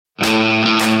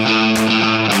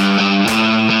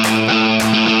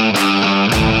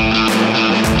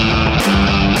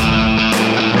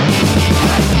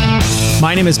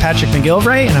My name is Patrick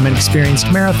McGilvray, and I'm an experienced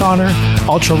marathoner,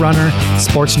 ultra runner,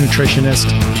 sports nutritionist,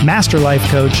 master life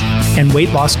coach, and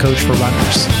weight loss coach for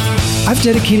runners. I've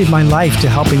dedicated my life to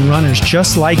helping runners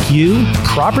just like you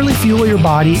properly fuel your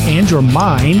body and your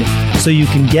mind so you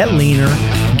can get leaner,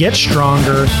 get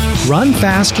stronger, run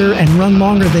faster, and run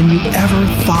longer than you ever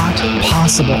thought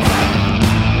possible.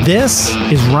 This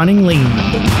is Running Lean.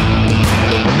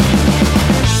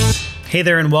 Hey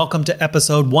there, and welcome to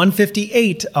episode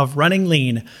 158 of Running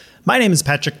Lean. My name is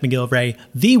Patrick McGilvray,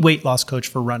 the weight loss coach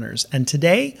for runners, and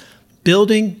today,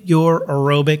 building your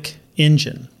aerobic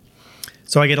engine.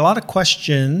 So I get a lot of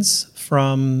questions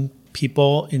from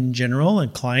people in general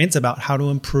and clients about how to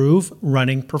improve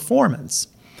running performance.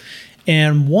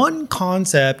 And one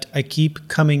concept I keep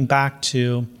coming back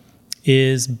to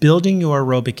is building your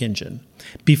aerobic engine.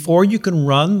 Before you can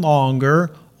run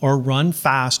longer or run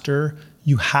faster,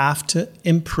 you have to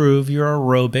improve your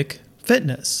aerobic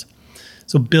fitness.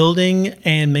 So building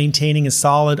and maintaining a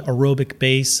solid aerobic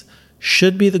base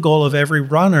should be the goal of every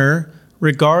runner,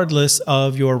 regardless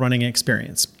of your running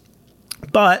experience.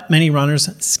 But many runners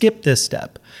skip this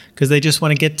step because they just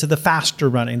want to get to the faster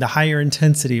running, the higher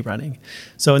intensity running.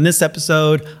 So in this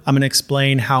episode, I'm going to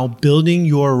explain how building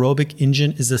your aerobic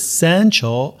engine is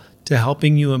essential to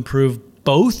helping you improve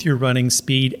both your running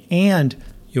speed and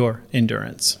your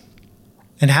endurance.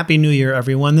 And Happy New Year,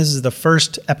 everyone. This is the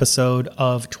first episode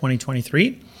of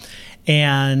 2023.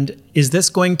 And is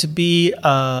this going to be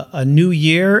a new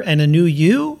year and a new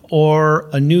you,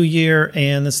 or a new year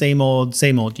and the same old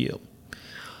you?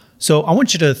 So I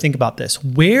want you to think about this.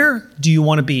 Where do you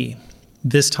want to be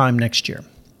this time next year?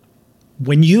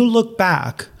 When you look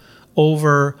back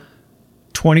over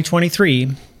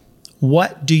 2023,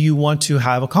 what do you want to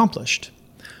have accomplished?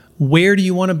 Where do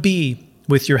you want to be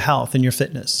with your health and your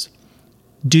fitness?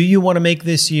 Do you want to make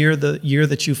this year the year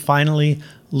that you finally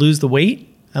lose the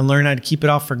weight and learn how to keep it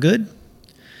off for good?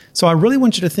 So I really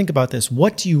want you to think about this.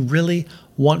 What do you really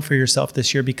want for yourself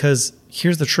this year? Because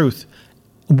here's the truth.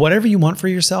 Whatever you want for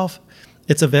yourself,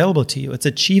 it's available to you. It's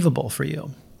achievable for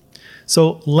you.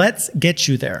 So let's get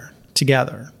you there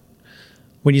together.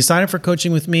 When you sign up for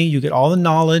coaching with me, you get all the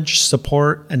knowledge,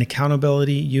 support, and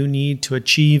accountability you need to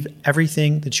achieve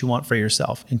everything that you want for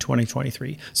yourself in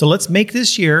 2023. So let's make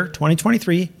this year,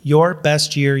 2023, your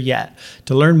best year yet.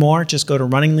 To learn more, just go to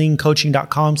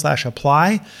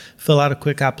runningleancoaching.com/apply, fill out a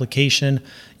quick application.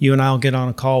 You and I will get on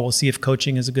a call. We'll see if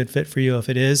coaching is a good fit for you. If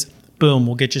it is, boom,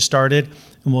 we'll get you started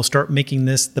and we'll start making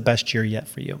this the best year yet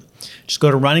for you. Just go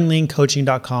to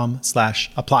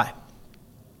runningleancoaching.com/apply.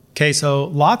 Okay, so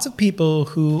lots of people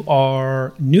who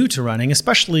are new to running,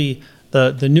 especially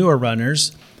the newer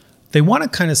runners, they want to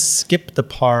kind of skip the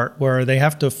part where they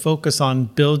have to focus on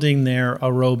building their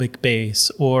aerobic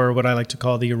base, or what I like to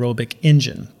call the aerobic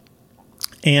engine.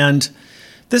 And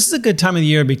this is a good time of the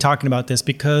year to be talking about this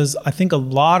because I think a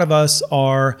lot of us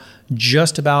are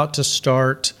just about to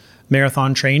start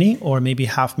marathon training or maybe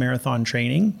half marathon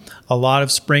training. A lot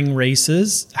of spring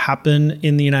races happen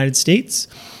in the United States.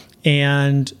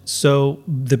 And so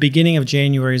the beginning of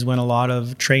January is when a lot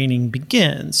of training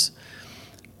begins.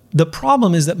 The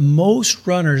problem is that most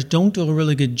runners don't do a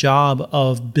really good job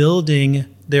of building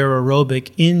their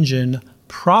aerobic engine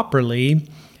properly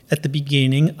at the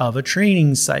beginning of a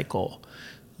training cycle.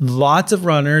 Lots of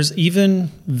runners, even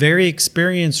very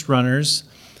experienced runners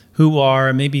who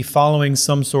are maybe following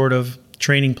some sort of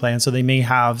training plan, so they may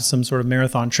have some sort of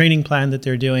marathon training plan that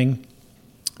they're doing,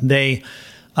 they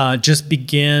just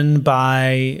begin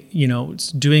by,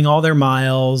 doing all their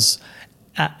miles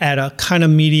at a kind of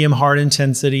medium hard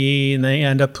intensity, and they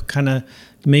end up kind of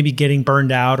maybe getting burned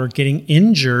out or getting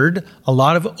injured. A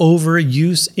lot of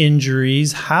overuse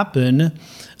injuries happen,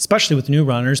 especially with new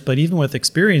runners, but even with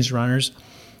experienced runners.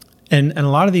 And a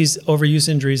lot of these overuse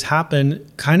injuries happen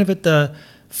kind of at the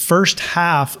first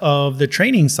half of the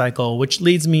training cycle, which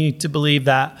leads me to believe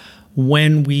that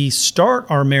when we start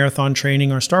our marathon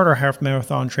training or start our half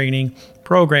marathon training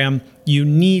program, you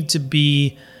need to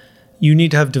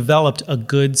have developed a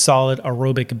good solid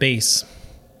aerobic base.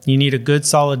 You need a good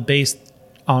solid base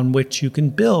on which you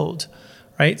can build,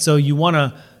 right? So you want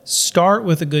to start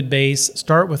with a good base,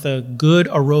 start with a good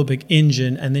aerobic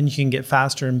engine, and then you can get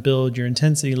faster and build your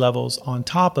intensity levels on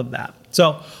top of that.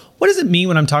 So what does it mean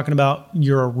when I'm talking about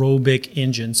your aerobic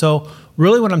engine? So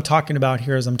really what I'm talking about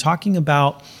here is I'm talking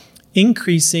about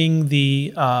increasing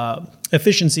the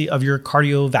efficiency of your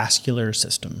cardiovascular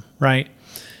system, right?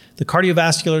 The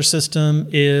cardiovascular system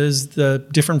is the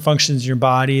different functions in your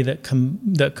body that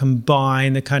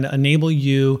combine, that kind of enable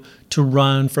you to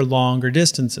run for longer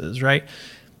distances, right?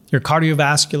 Your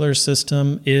cardiovascular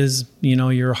system is,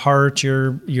 your heart,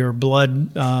 your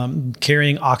blood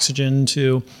carrying oxygen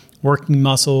to working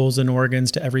muscles and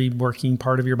organs, to every working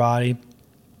part of your body.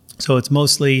 So it's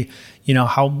mostly,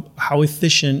 how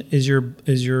efficient is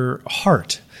your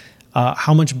heart?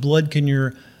 How much blood can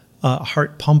your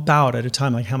heart pump out at a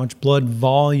time? Like how much blood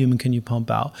volume can you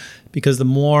pump out? Because the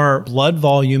more blood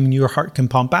volume your heart can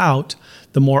pump out,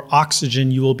 the more oxygen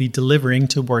you will be delivering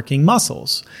to working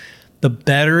muscles. The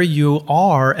better you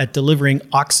are at delivering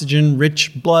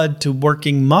oxygen-rich blood to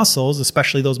working muscles,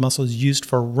 especially those muscles used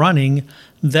for running,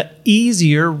 the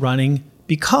easier running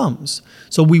becomes.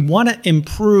 So we want to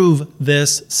improve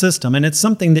this system, and it's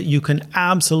something that you can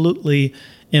absolutely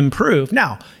improve.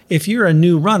 Now, if you're a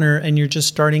new runner and you're just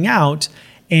starting out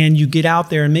and you get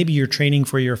out there and maybe you're training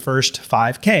for your first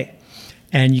 5K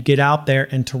and you get out there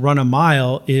and to run a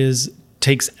mile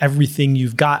takes everything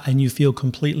you've got and you feel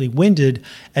completely winded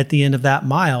at the end of that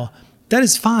mile, that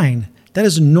is fine. That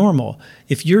is normal.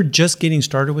 If you're just getting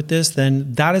started with this,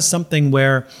 then that is something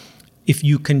where if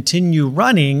you continue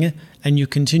running and you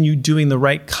continue doing the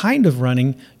right kind of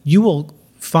running, you will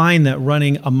find that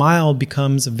running a mile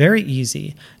becomes very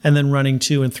easy, and then running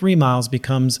 2 and 3 miles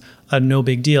becomes a no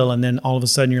big deal. And then all of a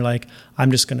sudden you're like, I'm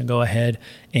just going to go ahead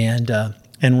and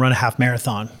run a half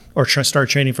marathon or start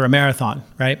training for a marathon,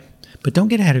 right? But don't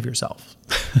get ahead of yourself.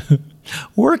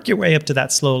 Work your way up to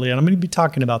that slowly. And I'm going to be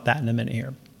talking about that in a minute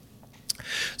here.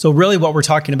 So really what we're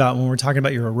talking about when we're talking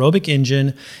about your aerobic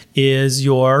engine is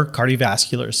your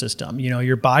cardiovascular system,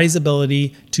 your body's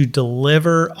ability to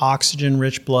deliver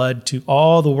oxygen-rich blood to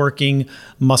all the working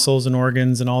muscles and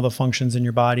organs and all the functions in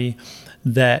your body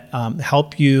that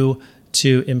help you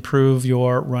to improve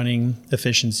your running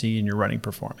efficiency and your running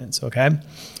performance, okay?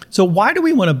 So why do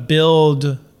we want to build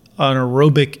an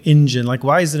aerobic engine? Like,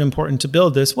 why is it important to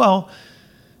build this? Well,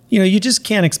 you just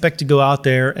can't expect to go out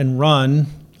there and run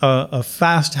a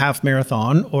fast half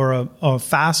marathon or a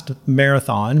fast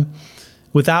marathon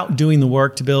without doing the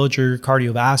work to build your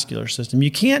cardiovascular system. You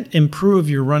can't improve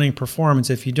your running performance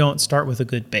if you don't start with a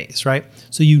good base, right?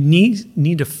 So you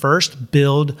need to first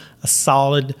build a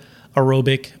solid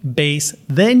aerobic base.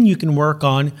 Then you can work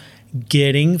on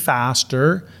getting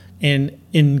faster and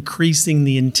increasing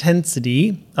the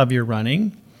intensity of your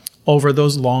running over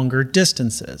those longer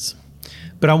distances.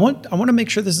 But I want to make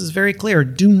sure this is very clear.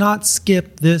 Do not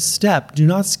skip this step. Do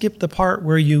not skip the part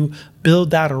where you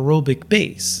build that aerobic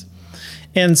base.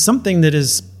 And something that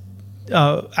is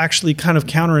actually kind of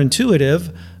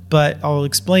counterintuitive, but I'll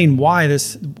explain why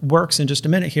this works in just a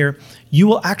minute here. You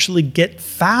will actually get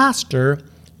faster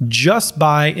just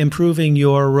by improving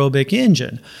your aerobic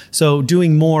engine. So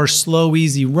doing more slow,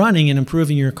 easy running and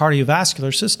improving your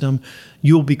cardiovascular system,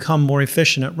 you'll become more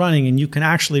efficient at running and you can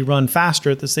actually run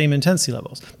faster at the same intensity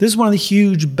levels. This is one of the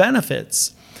huge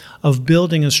benefits of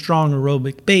building a strong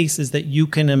aerobic base, is that you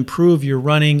can improve your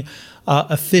running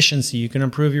efficiency. You can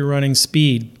improve your running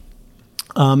speed.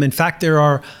 In fact, there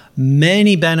are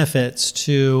many benefits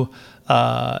to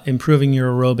improving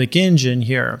your aerobic engine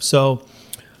here. So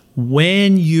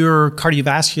when your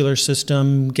cardiovascular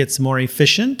system gets more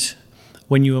efficient,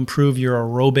 when you improve your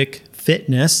aerobic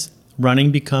fitness,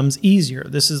 running becomes easier.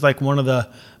 This is like one of the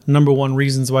number one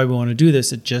reasons why we want to do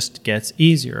this. It just gets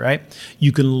easier, right?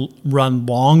 You can run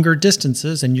longer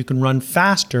distances and you can run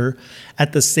faster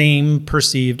at the same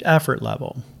perceived effort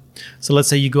level. So let's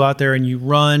say you go out there and you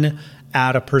run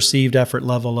at a perceived effort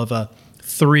level of a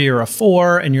 3 or a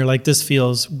 4, and you're like, this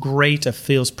feels great. It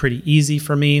feels pretty easy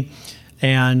for me.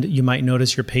 And you might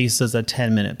notice your pace is a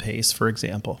 10-minute pace, for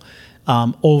example.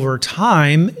 Over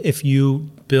time, if you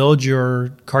build your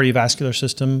cardiovascular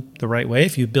system the right way,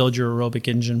 if you build your aerobic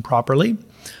engine properly,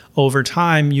 over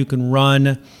time, you can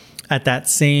run at that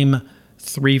same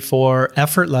 3-4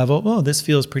 effort level. Oh, this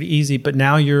feels pretty easy, but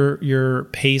now your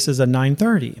pace is a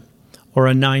 9:30 or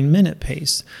a 9-minute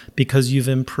pace because you've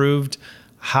improved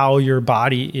how your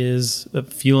body is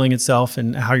fueling itself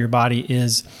and how your body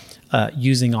is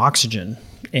using oxygen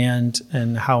and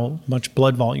how much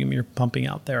blood volume you're pumping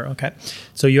out there, okay?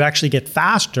 So you actually get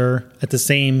faster at the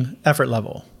same effort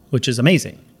level, which is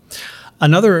amazing.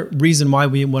 Another reason why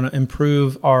we want to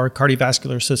improve our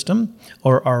cardiovascular system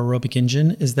or our aerobic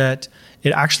engine is that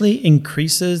it actually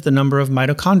increases the number of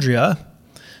mitochondria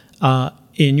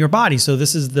in your body. So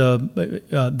this is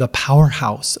the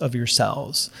powerhouse of your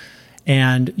cells.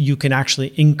 And you can actually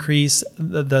increase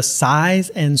the size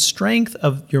and strength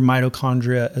of your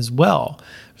mitochondria as well.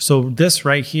 So this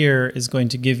right here is going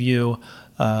to give you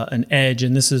an edge.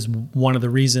 And this is one of the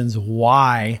reasons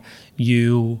why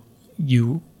you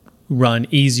run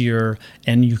easier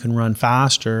and you can run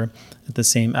faster at the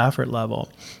same effort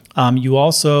level. You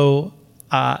also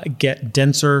get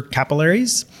denser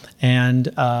capillaries, and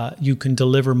you can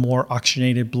deliver more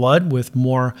oxygenated blood with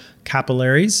more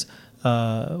capillaries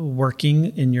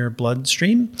working in your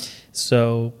bloodstream.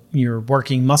 So your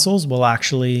working muscles will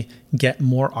actually get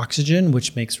more oxygen,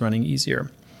 which makes running easier.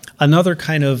 Another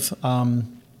kind of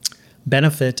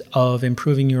benefit of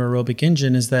improving your aerobic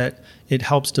engine is that it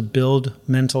helps to build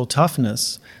mental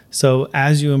toughness. So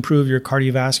as you improve your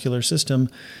cardiovascular system,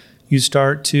 you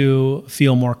start to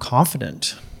feel more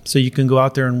confident. So you can go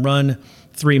out there and run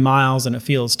 3 miles and it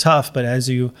feels tough, but as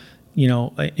you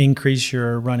increase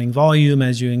your running volume,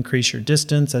 as you increase your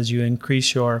distance, as you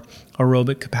increase your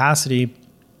aerobic capacity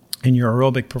and your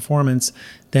aerobic performance,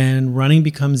 then running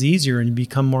becomes easier and you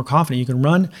become more confident. You can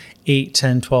run 8,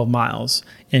 10, 12 miles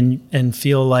and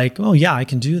feel like, oh yeah, I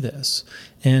can do this.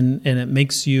 And it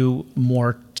makes you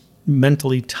more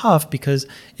mentally tough because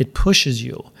it pushes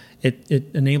you. It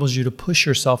enables you to push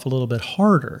yourself a little bit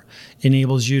harder,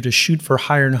 enables you to shoot for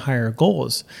higher and higher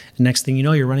goals. And next thing you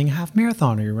know, you're running a half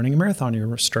marathon or you're running a marathon, or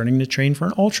you're starting to train for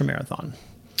an ultra marathon.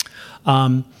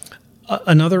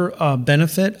 Another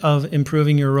benefit of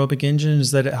improving your aerobic engine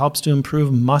is that it helps to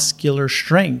improve muscular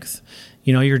strength.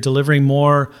 You're delivering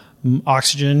more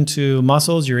oxygen to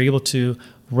muscles, you're able to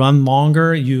run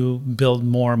longer, you build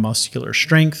more muscular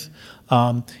strength.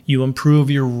 You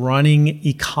improve your running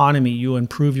economy, you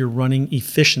improve your running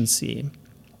efficiency.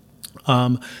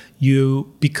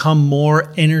 You become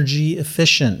more energy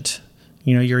efficient.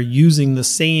 You're using the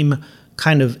same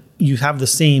you have the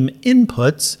same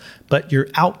inputs, but your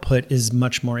output is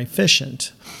much more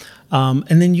efficient.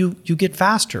 And then you get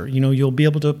faster. You'll be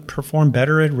able to perform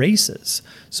better at races.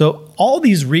 So all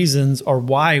these reasons are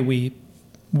why we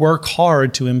work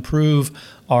hard to improve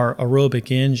our aerobic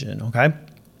engine, okay?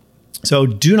 So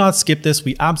do not skip this.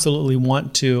 We absolutely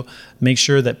want to make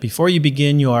sure that before you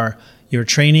begin your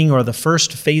training, or the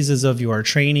first phases of your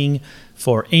training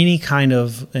for any kind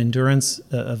of endurance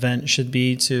event, should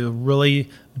be to really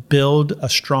build a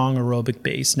strong aerobic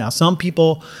base. Now, some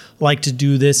people like to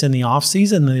do this in the off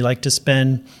season. They like to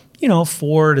spend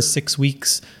 4 to 6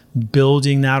 weeks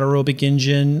building that aerobic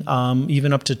engine,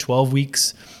 even up to 12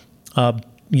 weeks,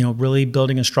 really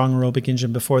building a strong aerobic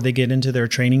engine before they get into their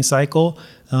training cycle.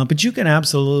 But you can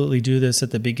absolutely do this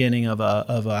at the beginning of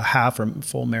a half or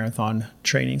full marathon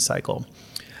training cycle.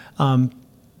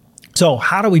 So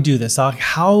how do we do this?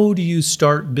 How do you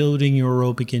start building your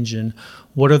aerobic engine?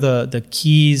 What are the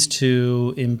keys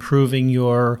to improving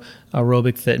your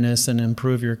aerobic fitness and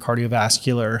improve your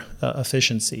cardiovascular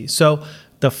efficiency? So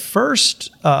the first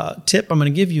tip I'm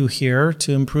going to give you here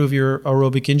to improve your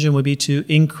aerobic engine would be to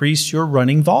increase your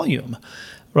running volume.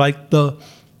 Right?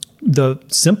 The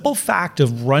simple fact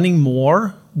of running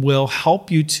more will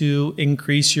help you to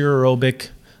increase your aerobic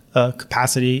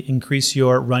capacity, increase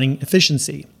your running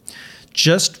efficiency.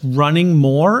 Just running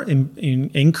more,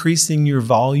 increasing your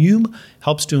volume,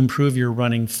 helps to improve your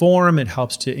running form. It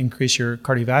helps to increase your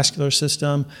cardiovascular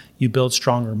system. You build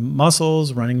stronger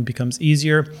muscles. Running becomes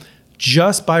easier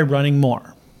just by running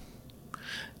more.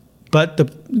 But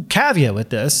the caveat with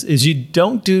this is you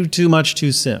don't do too much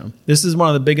too soon. This is one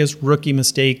of the biggest rookie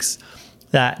mistakes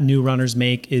that new runners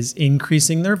make, is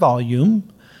increasing their volume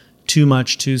too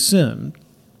much too soon.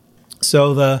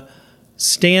 So the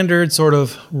standard sort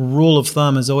of rule of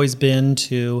thumb has always been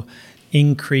to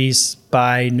increase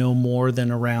by no more than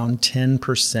around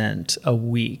 10% a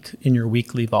week in your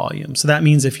weekly volume. So that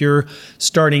means if you're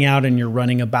starting out and you're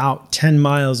running about 10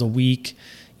 miles a week,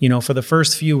 for the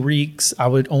first few weeks, I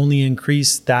would only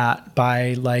increase that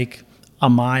by like a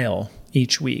mile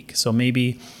each week. So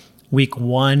maybe week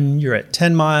 1, you're at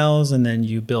 10 miles, and then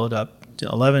you build up to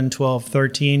 11, 12,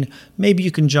 13. Maybe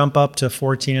you can jump up to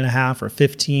 14 and a half or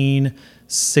 15,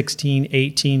 16,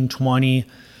 18, 20.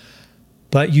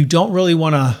 But you don't really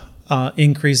want to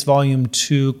increase volume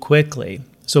too quickly.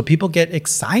 So people get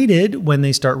excited when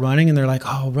they start running and they're like,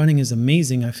 oh, running is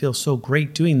amazing. I feel so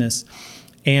great doing this.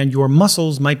 And your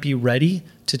muscles might be ready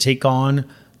to take on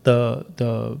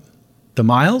the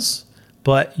miles,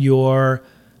 but your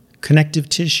connective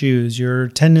tissues, your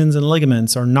tendons and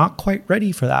ligaments are not quite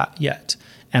ready for that yet.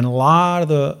 And a lot of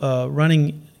the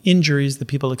running injuries that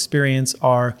people experience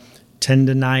are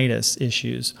tendonitis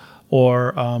issues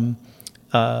or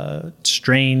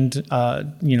strained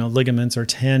ligaments or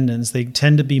tendons. They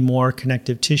tend to be more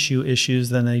connective tissue issues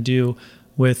than they do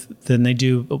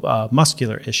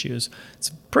muscular issues. It's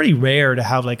pretty rare to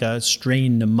have like a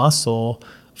strained muscle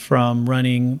from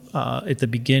running at the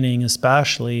beginning,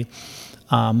 especially.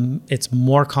 It's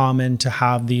more common to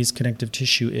have these connective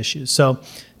tissue issues. So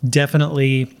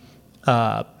definitely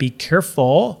Be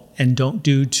careful and don't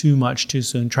do too much too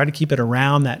soon. Try to keep it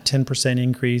around that 10%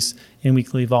 increase in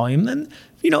weekly volume. Then,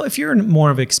 if you're more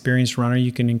of an experienced runner,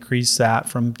 you can increase that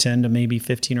from 10 to maybe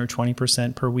 15 or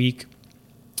 20% per week.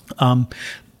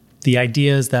 The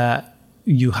idea is that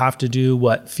you have to do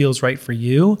what feels right for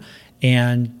you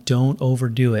and don't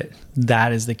overdo it.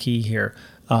 That is the key here.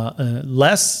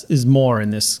 Less is more in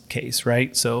this case,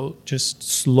 right? So just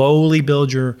slowly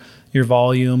build your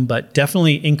volume, but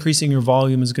definitely increasing your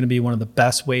volume is going to be one of the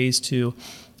best ways to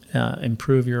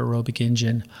improve your aerobic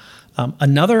engine.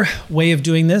 Another way of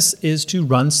doing this is to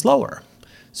run slower.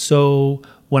 So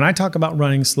when I talk about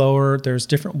running slower, there's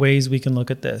different ways we can look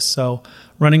at this. So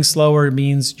running slower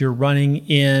means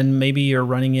maybe you're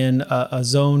running in a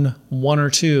zone 1 or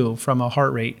 2 from a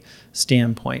heart rate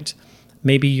standpoint.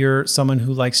 Maybe you're someone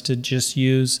who likes to just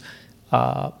use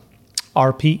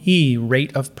RPE,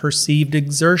 rate of perceived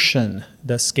exertion,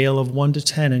 the scale of 1 to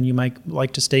 10, and you might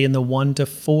like to stay in the 1 to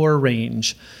 4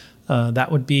 range.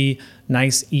 That would be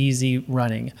nice, easy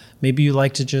running. Maybe you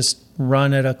like to just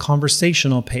run at a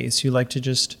conversational pace. You like to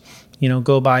just,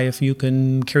 go by if you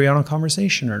can carry on a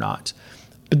conversation or not.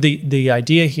 But the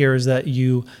idea here is that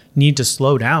you need to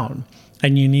slow down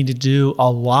and you need to do a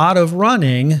lot of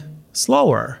running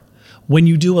slower. When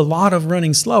you do a lot of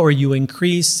running slower, you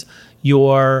increase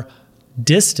your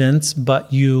distance,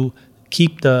 but you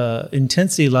keep the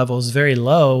intensity levels very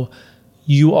low.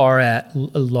 You are at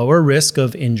a lower risk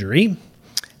of injury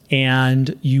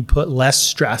and you put less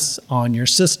stress on your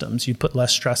systems. You put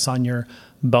less stress on your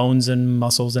bones and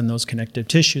muscles and those connective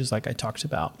tissues like I talked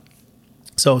about.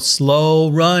 So slow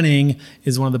running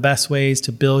is one of the best ways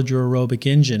to build your aerobic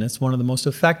engine. It's one of the most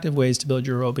effective ways to build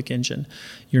your aerobic engine.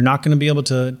 You're not going to be able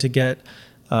to get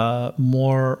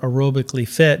more aerobically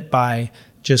fit by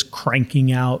just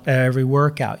cranking out every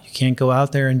workout. You can't go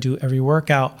out there and do every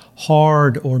workout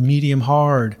hard or medium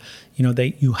hard.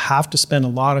 You have to spend a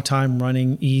lot of time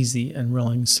running easy and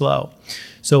running slow.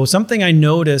 So something I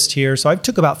noticed here, so I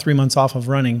took about 3 months off of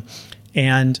running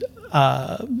and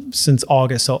since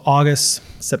August. So August,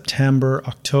 September,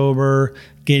 October,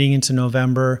 getting into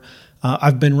November.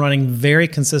 I've been running very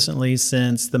consistently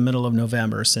since the middle of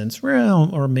November,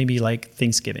 or maybe like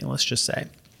Thanksgiving, let's just say.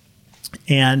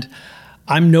 And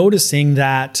I'm noticing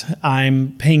that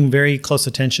I'm paying very close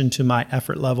attention to my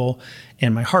effort level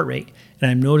and my heart rate.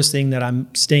 And I'm noticing that I'm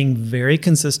staying very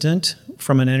consistent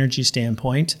from an energy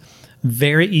standpoint,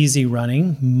 very easy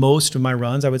running. Most of my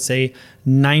runs, I would say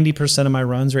 90% of my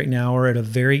runs right now are at a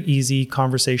very easy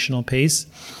conversational pace.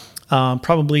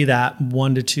 Probably that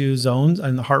 1 to 2 zones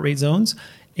in the heart rate zones,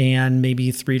 and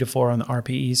maybe 3 to 4 on the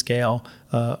RPE scale,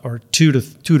 or 2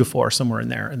 to 4 somewhere in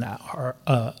there in that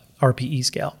RPE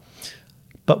scale.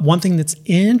 But one thing that's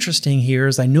interesting here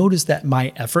is I noticed that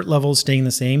my effort level is staying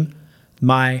the same,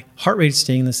 my heart rate is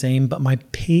staying the same, but my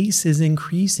pace is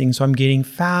increasing. So I'm getting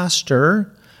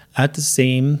faster at the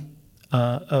same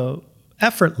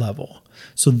effort level.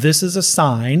 So this is a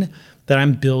sign that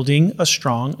I'm building a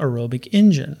strong aerobic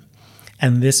engine.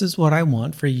 And this is what I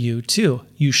want for you too.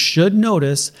 You should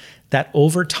notice that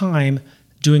over time,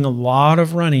 doing a lot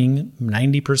of running,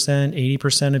 90%,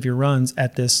 80% of your runs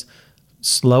at this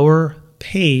slower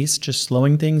pace, just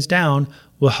slowing things down,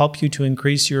 will help you to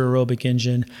increase your aerobic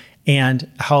engine and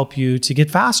help you to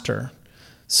get faster.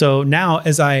 So now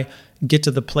as I get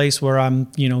to the place where I'm,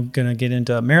 going to get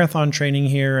into marathon training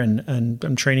here and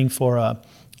I'm training for a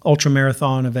ultra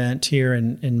marathon event here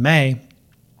in May,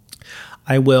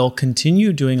 I will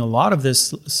continue doing a lot of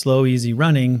this slow, easy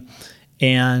running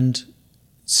and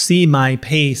see my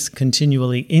pace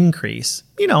continually increase,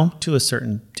 to a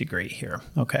certain degree here.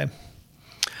 Okay.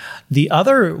 The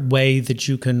other way that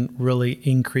you can really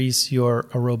increase your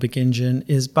aerobic engine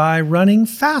is by running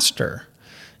faster.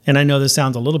 And I know this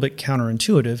sounds a little bit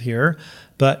counterintuitive here,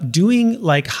 but doing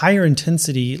like higher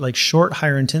intensity, like short,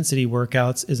 higher intensity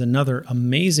workouts is another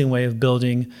amazing way of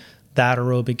building that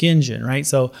aerobic engine, right?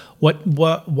 So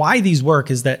why these work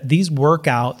is that these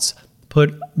workouts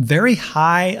put very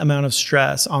high amount of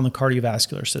stress on the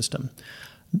cardiovascular system.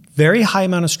 Very high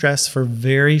amount of stress for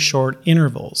very short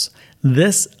intervals.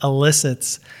 This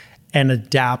elicits an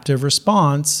adaptive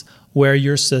response where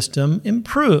your system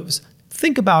improves.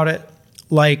 Think about it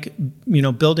like,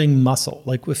 building muscle.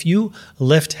 Like if you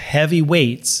lift heavy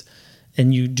weights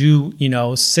and you do,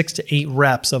 6 to 8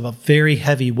 reps of a very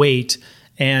heavy weight,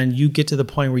 and you get to the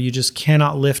point where you just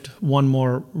cannot lift one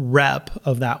more rep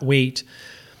of that weight,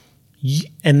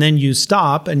 and then you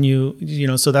stop and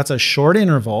so that's a short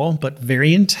interval, but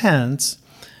very intense.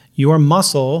 Your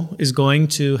muscle is going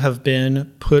to have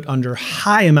been put under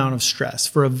high amount of stress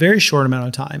for a very short amount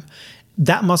of time.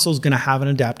 that muscle is going to have an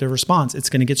adaptive response. It's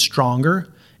going to get stronger.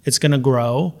 It's going to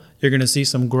grow. You're going to see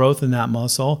some growth in that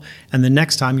muscle. And the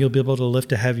next time you'll be able to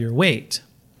lift a heavier weight.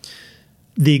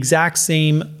 The exact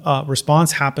same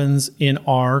response happens in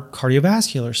our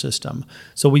cardiovascular system.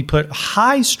 So we put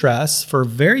high stress for a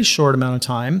very short amount of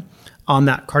time on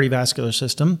that cardiovascular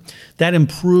system. That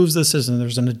improves the system.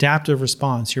 There's an adaptive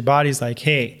response. Your body's like,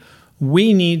 hey,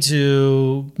 we need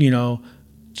to,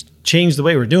 change the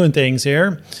way we're doing things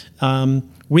here.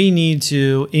 We need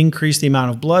to increase the amount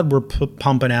of blood we're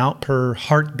pumping out per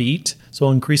heartbeat. So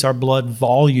increase our blood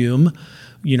volume.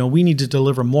 We need to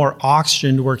deliver more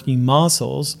oxygen to working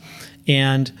muscles.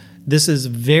 And this is a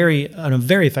very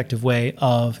effective way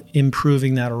of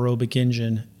improving that aerobic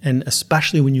engine. And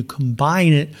especially when you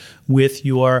combine it with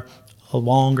your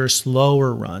longer,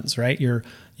 slower runs, right? Your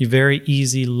very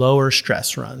easy, lower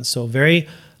stress runs. So very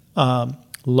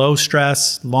low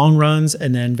stress, long runs,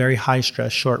 and then very high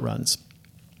stress, short runs.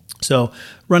 So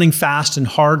running fast and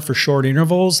hard for short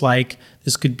intervals, like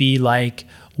this could be like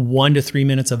 1 to 3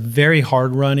 minutes of very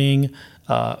hard running,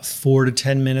 4 to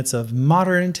 10 minutes of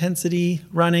moderate intensity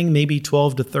running, maybe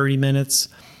 12 to 30 minutes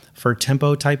for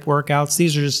tempo type workouts.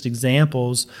 These are just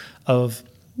examples of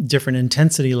different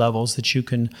intensity levels that you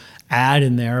can add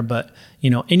in there. But,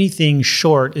 anything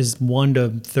short is 1 to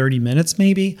 30 minutes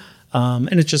maybe.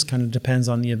 And it just kind of depends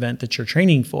on the event that you're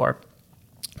training for.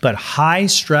 But high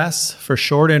stress for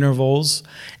short intervals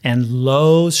and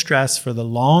low stress for the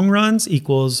long runs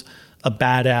equals a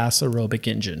badass aerobic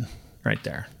engine right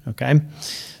there, okay?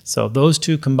 So those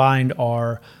two combined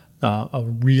are a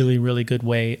really, really good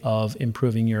way of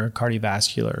improving your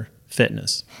cardiovascular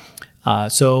fitness.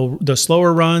 So the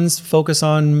slower runs, focus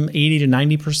on 80 to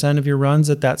 90% of your runs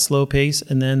at that slow pace,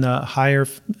 and then the higher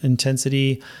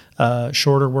intensity,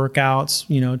 shorter workouts,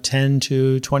 10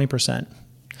 to 20%,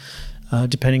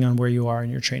 depending on where you are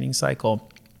in your training cycle.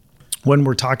 When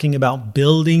we're talking about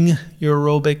building your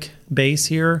aerobic base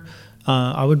here,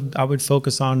 I would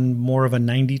focus on more of a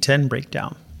 90-10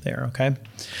 breakdown there, okay?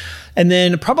 And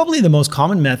then probably the most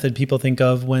common method people think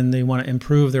of when they want to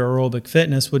improve their aerobic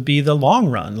fitness would be the long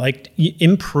run, like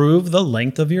improve the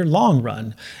length of your long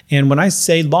run. And when I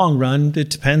say long run, it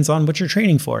depends on what you're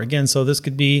training for. Again, so this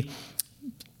could be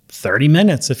 30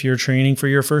 minutes if you're training for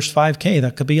your first 5K.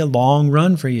 That could be a long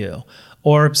run for you.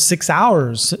 Or 6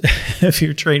 hours if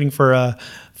you're training for a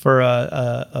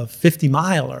 50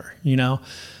 miler,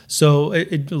 So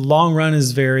long run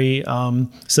is very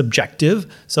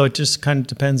subjective. So it just kind of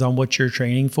depends on what you're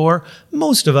training for.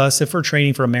 Most of us, if we're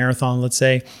training for a marathon, let's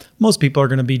say, most people are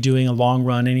going to be doing a long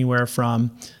run anywhere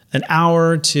from an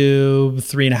hour to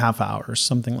 3.5 hours,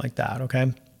 something like that,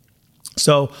 okay?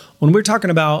 So when we're talking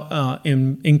about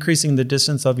increasing the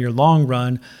distance of your long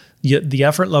run, the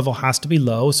effort level has to be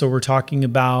low. So we're talking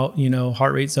about,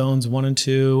 heart rate zones 1 and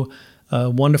 2,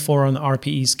 1 to 4 on the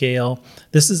RPE scale.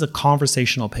 This is a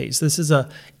conversational pace. This is a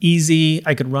easy,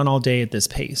 I could run all day at this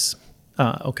pace.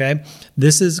 Okay.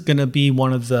 This is going to be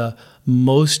one of the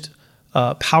most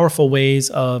powerful ways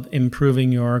of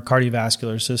improving your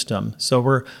cardiovascular system. So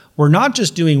we're not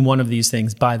just doing one of these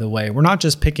things, by the way. We're not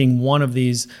just picking one of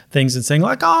these things and saying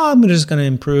like, I'm just going to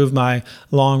improve my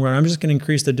long run. I'm just going to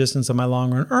increase the distance of my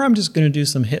long run, or I'm just going to do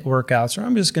some HIIT workouts, or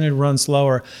I'm just going to run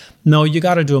slower. No, you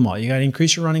got to do them all. You got to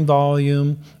increase your running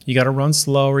volume. You got to run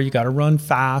slower. You got to run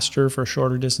faster for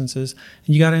shorter distances.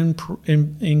 And you got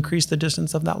to increase the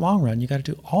distance of that long run. You got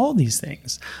to do all these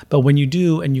things. But when you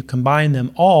do and you combine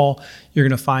them all, you're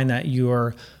going to find that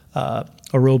your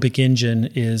aerobic engine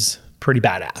is pretty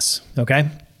badass, okay?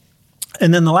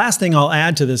 And then the last thing I'll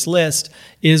add to this list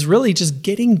is really just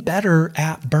getting better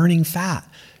at burning fat.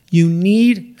 You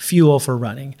need fuel for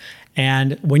running.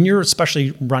 And when you're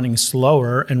especially running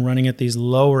slower and running at these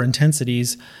lower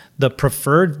intensities, the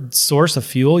preferred source of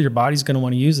fuel your body's going to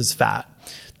want to use is fat.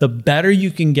 The better you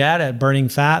can get at burning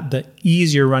fat, the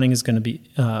easier running is going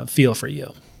to feel for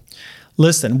you.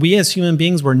 Listen, we as human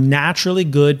beings, we're naturally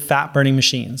good fat burning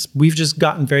machines. We've just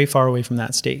gotten very far away from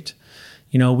that state.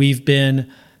 We've been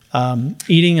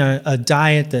eating a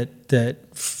diet that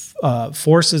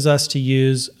forces us to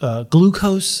use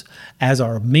glucose as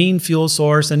our main fuel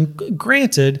source. And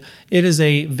granted, it is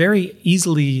a very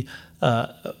easily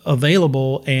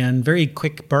available and very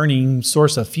quick burning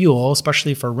source of fuel,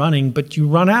 especially for running, but you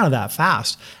run out of that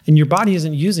fast. And your body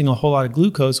isn't using a whole lot of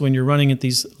glucose when you're running at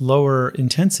these lower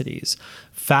intensities.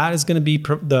 Fat is going to be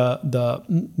the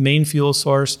main fuel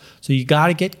source, so you got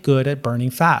to get good at burning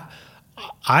fat.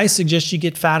 I suggest you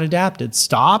get fat adapted.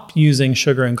 Stop using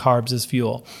sugar and carbs as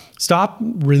fuel. Stop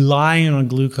relying on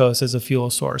glucose as a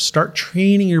fuel source. Start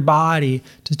training your body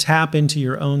to tap into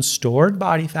your own stored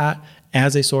body fat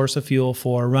as a source of fuel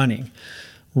for running.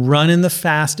 Run in the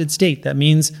fasted state. That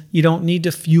means you don't need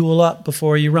to fuel up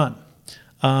before you run.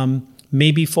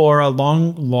 Maybe for a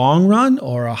long run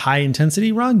or a high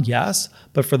intensity run, yes.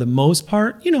 But for the most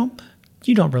part, you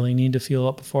don't really need to fuel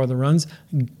up before the runs.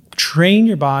 Train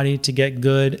your body to get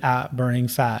good at burning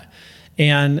fat.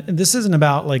 And this isn't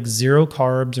about like zero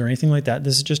carbs or anything like that.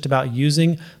 This is just about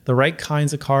using the right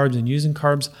kinds of carbs and using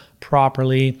carbs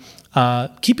properly.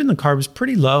 Keeping the carbs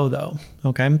pretty low though,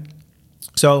 okay?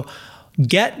 So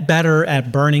get better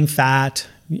at burning fat.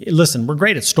 Listen, we're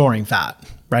great at storing fat,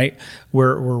 right?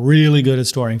 We're really good at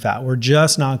storing fat. We're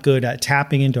just not good at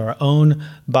tapping into our own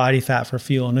body fat for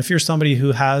fuel. And if you're somebody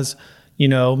who has,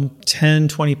 10,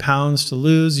 20 pounds to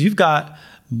lose, you've got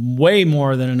way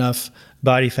more than enough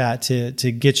body fat to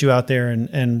get you out there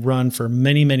and run for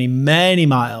many, many, many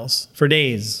miles for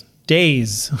days.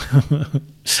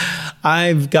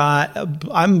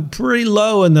 I'm pretty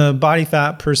low in the body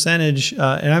fat percentage,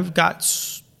 and I've got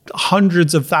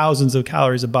hundreds of thousands of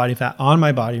calories of body fat on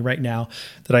my body right now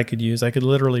that I could use. I could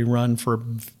literally run for,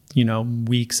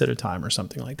 weeks at a time or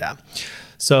something like that.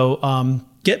 So,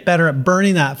 get better at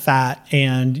burning that fat,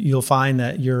 and you'll find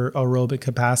that your aerobic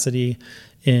capacity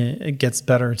it gets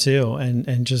better too.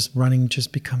 And just running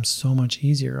just becomes so much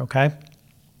easier. Okay.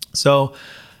 So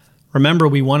remember,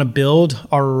 we want to build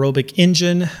our aerobic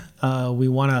engine. We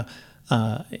want to,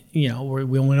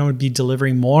 we want to be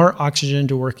delivering more oxygen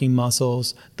to working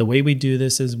muscles. The way we do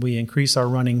this is we increase our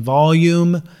running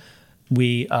volume.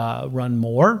 We run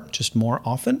more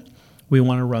often. We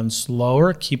want to run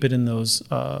slower, keep it in those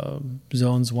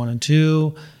zones 1 and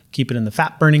 2, keep it in the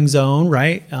fat burning zone,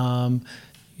 right?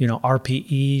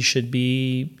 RPE should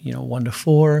be, 1 to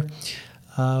 4.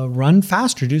 Run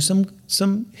faster, do some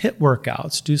HIIT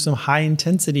workouts, do some high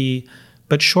intensity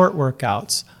but short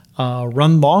workouts.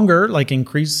 Run longer, like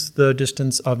increase the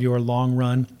distance of your long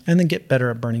run, and then get better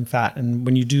at burning fat. And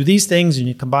when you do these things and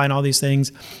you combine all these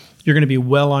things, you're going to be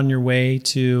well on your way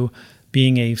to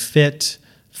being a fit,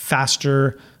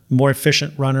 faster, more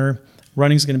efficient runner.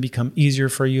 Running is going to become easier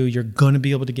for you. You're going to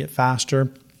be able to get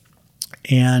faster.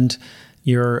 And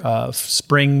your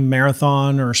spring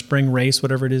marathon or spring race,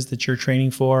 whatever it is that you're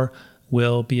training for,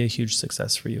 will be a huge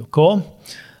success for you. Cool?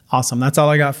 Awesome. That's all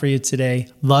I got for you today.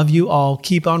 Love you all.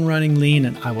 Keep on running lean,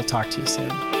 and I will talk to you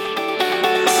soon.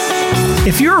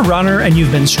 If you're a runner and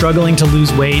you've been struggling to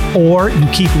lose weight, or you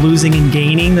keep losing and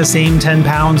gaining the same 10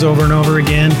 pounds over and over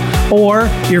again, or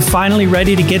you're finally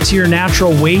ready to get to your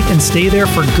natural weight and stay there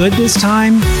for good this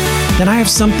time, then I have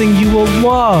something you will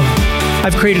love.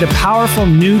 I've created a powerful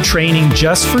new training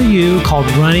just for you called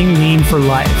Running Lean for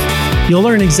Life. You'll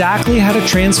learn exactly how to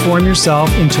transform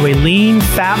yourself into a lean,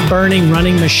 fat-burning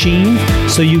running machine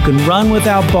so you can run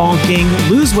without bonking,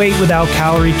 lose weight without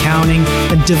calorie counting,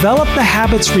 and develop the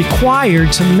habits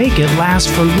required to make it last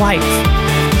for life.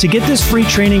 To get this free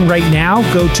training right now,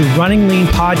 go to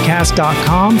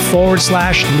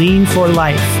runningleanpodcast.com/lean for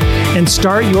life and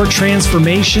start your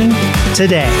transformation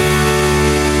today.